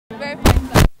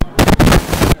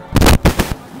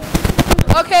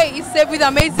Okay, it's Saved with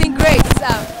Amazing Grace,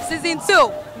 season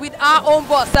 2 with our own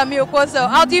boss, Sammie Okposo.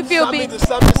 How do you feel being?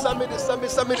 Sammie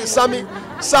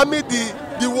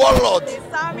the warlord.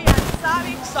 Sammy and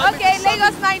Sammy. Okay,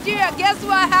 Lagos, Nigeria. Guess who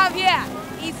I have here?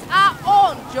 It's our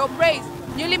own Joe Praise,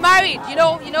 newly married. You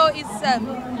know, it's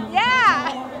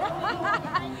yeah.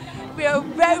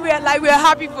 we're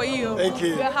happy for you. Thank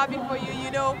you. We're happy for you.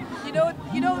 You know.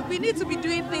 We need to be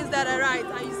doing things that are right,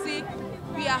 and you see,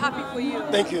 we are happy for you.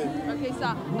 Thank you. Okay,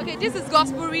 sir. Okay, this is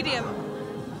Gospelrhythmz.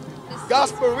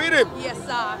 Gospelrhythmz. Yes,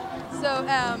 sir. So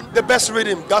the best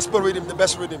rhythm. Gospelrhythmz, the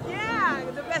best rhythm. Yeah,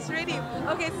 the best rhythm.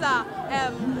 Okay, sir.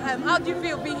 How do you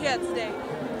feel being here today?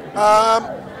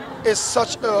 It's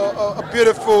such a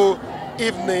beautiful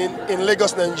evening in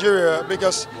Lagos, Nigeria,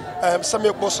 because Sammie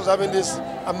Okposo is having this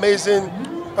amazing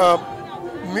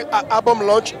album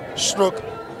launch stroke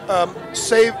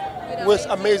Save with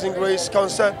Amazing Grace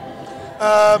concert.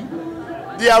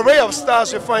 The array of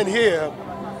stars you find here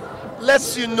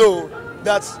lets you know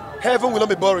that heaven will not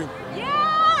be boring.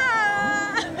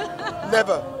 Yeah.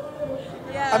 Never.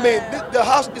 Yeah. I mean, the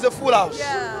house is a full house.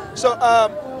 Yeah. So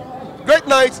great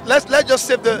night. Let's just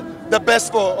save the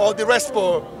best for, or the rest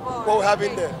for what we have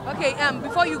in there. Okay.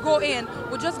 Before you go in,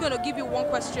 we're just gonna give you one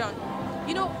question.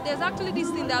 You know, there's actually this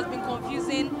thing that's been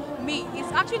confusing me.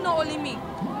 It's actually not only me,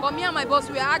 but me and my boss,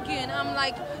 we are arguing. I'm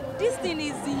like, this thing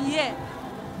is here.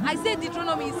 I say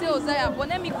Deuteronomy, he say Hosea, but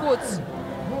let me quote.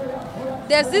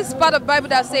 There's this part of the Bible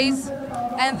that says,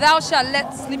 "And thou shalt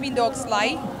let sleeping dogs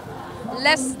lie,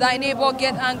 lest thy neighbor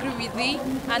get angry with thee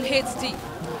and hate thee."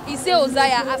 He say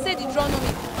Hosea, I say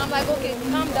Deuteronomy. I'm like, okay,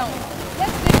 calm down.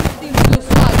 Let's take this thing to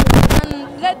slide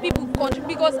and let people contribute,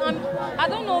 because I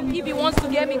don't know if he wants to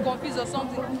get me confused or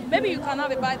something. Maybe you can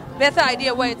have a better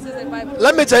idea where it is in the Bible.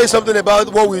 Let me tell you something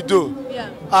about what we do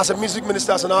as a music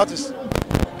minister, as an artist.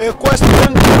 A question you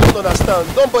don't understand,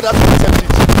 don't bother to attempt it.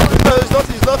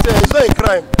 It's not a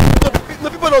crime. No,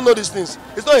 people don't know these things.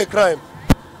 It's not a crime.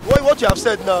 What you have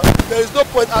said now, there is no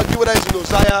point arguing whether it's in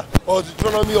Hosea or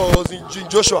Deuteronomy or in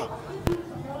Joshua.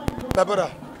 My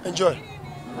brother, enjoy. Enjoy,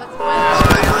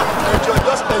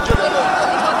 just enjoy the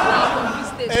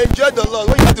Lord. Enjoy the Lord.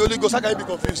 When you have the Holy Ghost, how can you be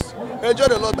confused? Enjoy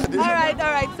the Lord by day. All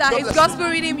right, sir. It's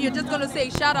Gospelrhythmz. You're just going to say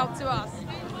shout out to us.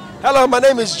 Hello, my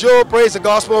name is Joe Praise, the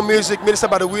gospel music minister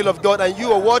by the will of God, and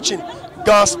you are watching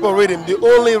Gospelrhythmz, the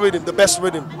only rhythm, the best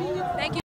rhythm.